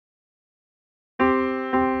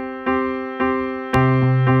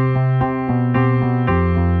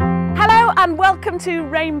Welcome to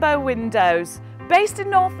Rainbow Windows. Based in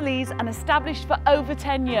North Leeds and established for over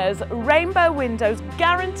 10 years, Rainbow Windows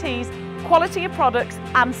guarantees quality of products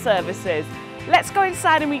and services. Let's go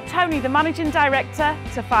inside and meet Tony, the Managing Director,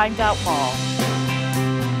 to find out more.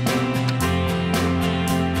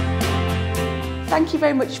 Thank you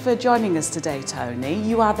very much for joining us today, Tony.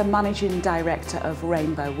 You are the Managing Director of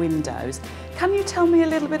Rainbow Windows. Can you tell me a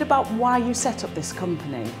little bit about why you set up this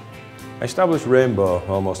company? I established Rainbow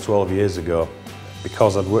almost 12 years ago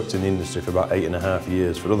because I'd worked in the industry for about 8.5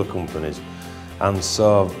 years for other companies and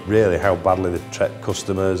saw really how badly they treat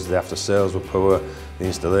customers, the after sales were poor, the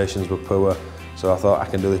installations were poor, so I thought I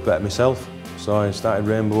can do this better myself. So I started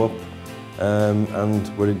Rainbow up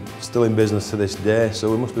and we're still in business to this day,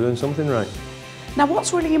 so we must be doing something right. Now,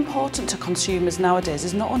 what's really important to consumers nowadays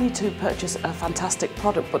is not only to purchase a fantastic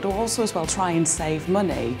product, but to also as well try and save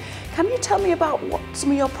money. Can you tell me about what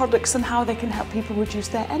some of your products and how they can help people reduce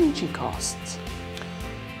their energy costs?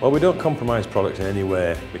 Well, we don't compromise product in any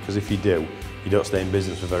way, because if you do, you don't stay in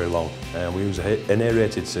business for very long. We use an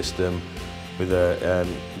aerated system with a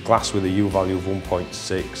glass with a U value of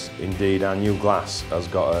 1.6. Indeed, our new glass has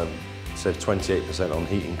got saved 28% on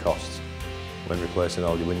heating costs when replacing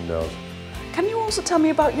all your windows. Can you also tell me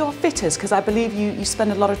about your fitters? Because I believe you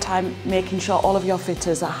spend a lot of time making sure all of your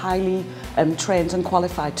fitters are highly trained and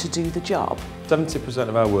qualified to do the job. 70%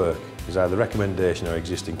 of our work is either recommendation or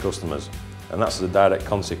existing customers, and that's the direct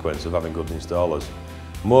consequence of having good installers.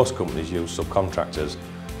 Most companies use subcontractors,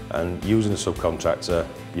 and using a subcontractor,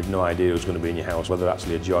 you've no idea who's going to be in your house, whether they're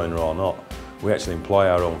actually a joiner or not. We actually employ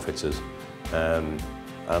our own fitters, and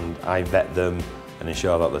I vet them and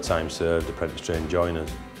ensure that the time served apprentice-trained joiners.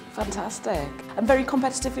 Fantastic. And very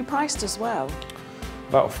competitively priced as well.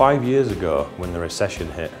 About 5 years ago, when the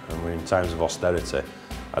recession hit and we're in times of austerity,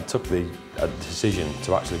 I took the decision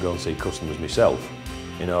to actually go and see customers myself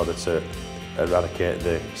in order to eradicate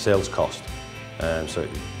the sales cost, so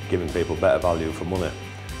giving people better value for money.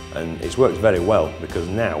 And it's worked very well, because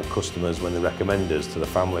now customers, when they recommend us to the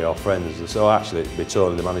family or friends, they say, oh, actually, be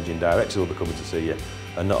told the Managing Director will be coming to see you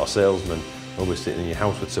and not a salesman who'll be sitting in your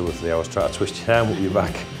house for 2 or 3 hours trying to twist your arm up your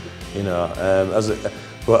back. You know,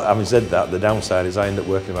 but having said that, the downside is I end up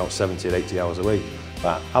working about 70 or 80 hours a week.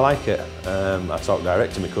 But I like it. I talk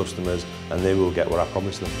direct to my customers and they will get what I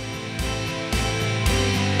promise them.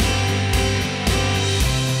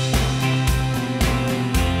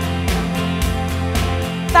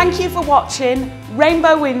 Thank you for watching.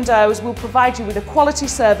 Rainbow Windows will provide you with a quality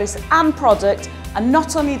service and product, and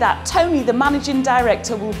not only that, Tony, the Managing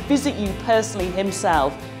Director, will visit you personally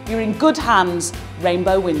himself. You're in good hands,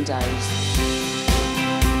 Rainbow Windows.